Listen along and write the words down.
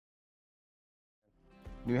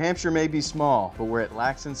New Hampshire may be small, but where it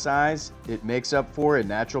lacks in size, it makes up for in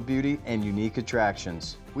natural beauty and unique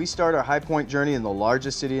attractions. We start our high point journey in the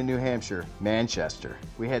largest city in New Hampshire, Manchester.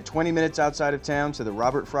 We head 20 minutes outside of town to the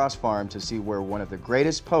Robert Frost Farm to see where one of the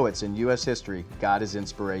greatest poets in U.S. history got his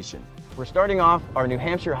inspiration. We're starting off our New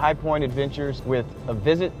Hampshire high point adventures with a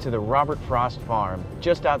visit to the Robert Frost Farm,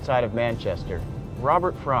 just outside of Manchester.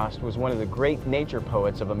 Robert Frost was one of the great nature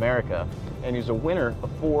poets of America, and he's a winner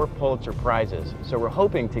of 4 Pulitzer Prizes. So we're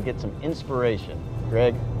hoping to get some inspiration.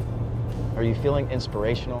 Greg, are you feeling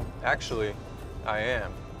inspirational? Actually, I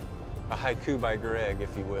am. A haiku by Greg,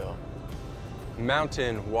 if you will.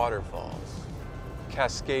 Mountain waterfalls,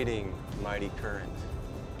 cascading mighty current,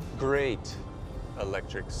 great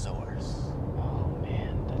electric source. Oh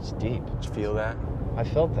man, that's deep. Did you feel that? I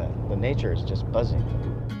felt that. The nature is just buzzing.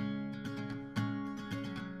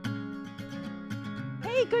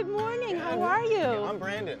 Hey, good morning. How are you? I'm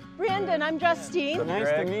Brandon. Brandon, I'm Justine. Nice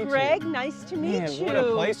to meet you. Greg, nice to meet you. What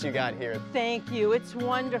a place you got here. Thank you. It's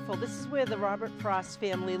wonderful. This is where the Robert Frost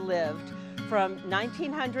family lived from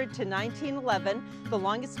 1900 to 1911, the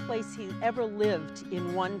longest place he ever lived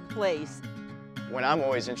in one place. When I'm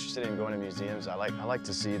always interested in going to museums, I like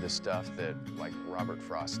to see the stuff that like Robert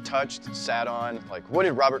Frost touched, sat on. Like, what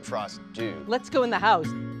did Robert Frost do? Let's go in the house.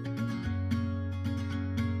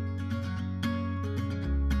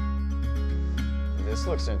 This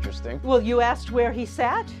looks interesting. Well, you asked where he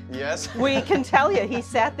sat? Yes. We can tell you, he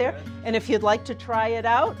sat there. And if you'd like to try it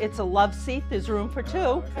out, it's a love seat. There's room for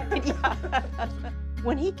 2. Yeah.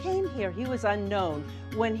 When he came here, he was unknown.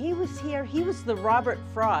 When he was here, he was the Robert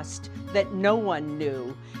Frost that no one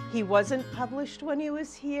knew. He wasn't published when he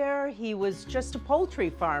was here. He was just a poultry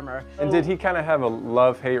farmer. And did he kind of have a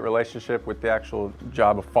love-hate relationship with the actual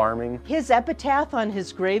job of farming? His epitaph on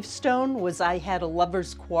his gravestone was, "I had a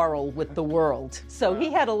lover's quarrel with the world." So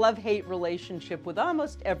he had a love-hate relationship with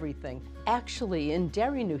almost everything. Actually, in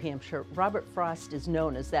Derry, New Hampshire, Robert Frost is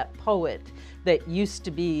known as that poet that used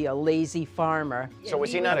to be a lazy farmer. So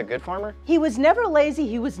was he not a good farmer? He was never lazy,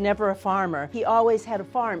 he was never a farmer. He always had a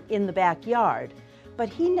farm in the backyard, but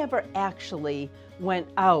he never actually went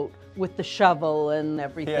out with the shovel and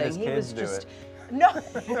everything. He had his kids do it. No.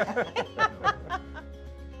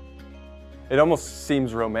 It almost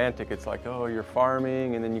seems romantic. It's like, oh, you're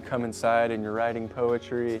farming, and then you come inside and you're writing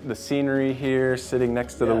poetry. The scenery here, sitting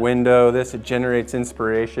next to the window, it generates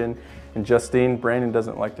inspiration. And Justine, Brandon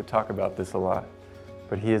doesn't like to talk about this a lot,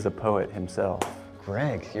 but he is a poet himself.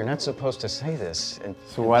 Greg, you're not supposed to say this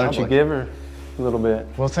So why don't you give her a little bit?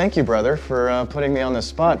 Well, thank you, brother, for putting me on the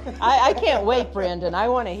spot. I can't wait, Brandon. I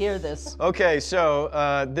want to hear this. Okay,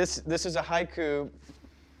 so this is a haiku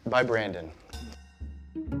by Brandon.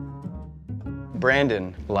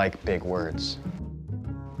 Brandon like big words.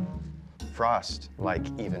 Frost like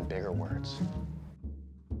even bigger words.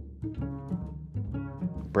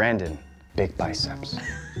 Brandon, big biceps.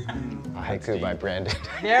 A haiku by Brandon.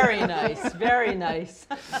 Very nice, very nice.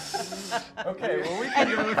 Okay, well, we can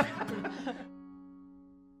go.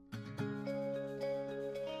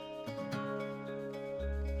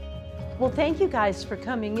 Well, thank you guys for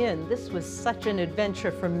coming in. This was such an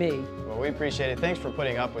adventure for me. Well, we appreciate it. Thanks for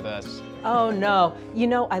putting up with us. Oh, no. You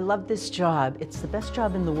know, I love this job. It's the best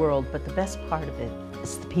job in the world, but the best part of it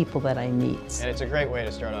is the people that I meet. And it's a great way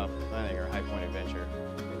to start off, I think, our high point adventure.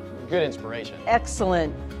 Good inspiration.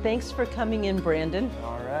 Excellent. Thanks for coming in, Brandon.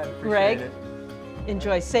 All right, appreciate Greg, it.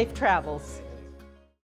 enjoy safe travels.